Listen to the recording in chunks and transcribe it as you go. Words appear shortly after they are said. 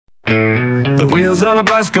wheels on the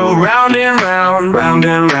bus go round and round, round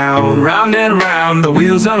and round, round and round. The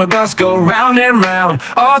wheels on the bus go round and round,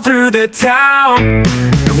 all through the town.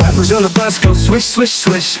 The wipers on the bus go swish, swish,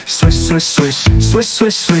 swish, swish, swish, swish, swish,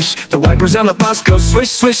 swish, swish. The wipers on the bus go swish,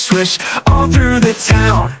 swish, swish, all through the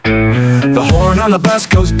town. The horn on the bus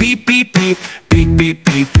goes beep, beep, beep, beep, beep,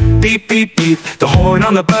 beep, beep, beep, beep. The horn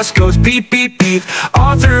on the bus goes beep, beep, beep,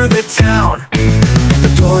 all through the town. The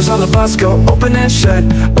doors on the bus go open and shut,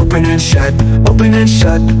 open and shut, open and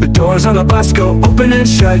shut. The doors on the bus go open and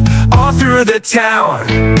shut, all through the town.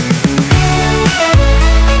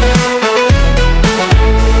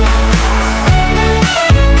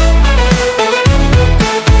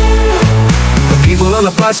 People on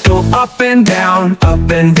the bus go up and down,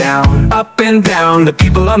 up and down, up and down. The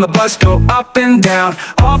people on the bus go up and down,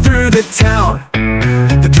 all through the town.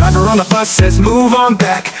 The driver on the bus says move on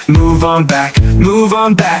back, move on back, move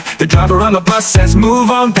on back. The driver on the bus says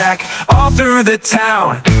move on back, all through the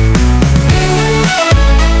town.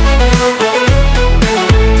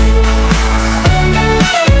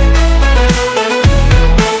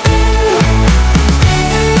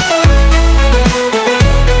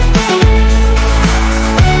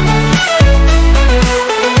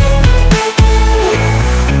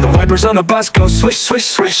 The wipers on the bus go swish, swish,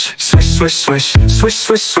 swish, swish, swish, swish, swish,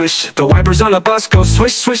 swish, swish. The wipers on the bus go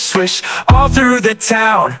swish, swish, swish, all through the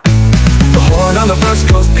town. The horn on the bus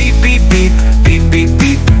goes beep, beep, beep, beep, beep,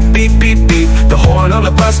 beep, beep, beep, beep. The horn on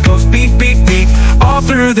the bus goes beep, beep, beep, all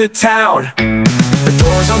through the town. The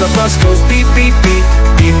doors on the bus goes beep, beep, beep,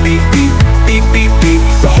 beep, beep, beep, beep, beep, beep.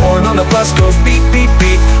 The horn on the bus goes beep, beep,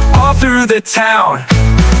 beep, all through the town.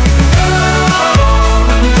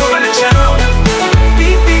 Going to town.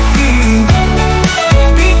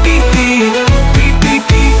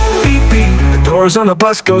 The doors on the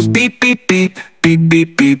bus goes beep, beep, beep, beep,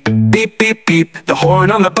 beep, beep, beep, beep, beep. The horn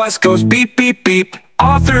on the bus goes beep, beep, beep,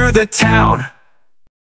 all through the town.